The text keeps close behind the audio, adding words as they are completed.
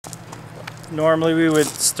Normally we would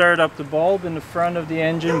start up the bulb in the front of the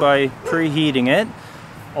engine by preheating it.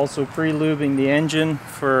 Also pre-lubing the engine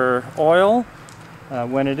for oil.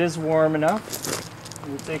 When it is warm enough,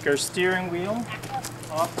 we'll take our steering wheel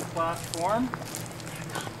off the platform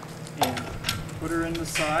and put her in the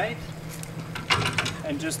side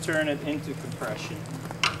and just turn it into compression.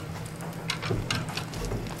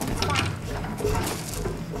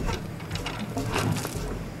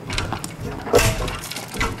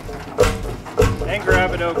 And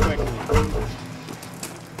grab it out quickly.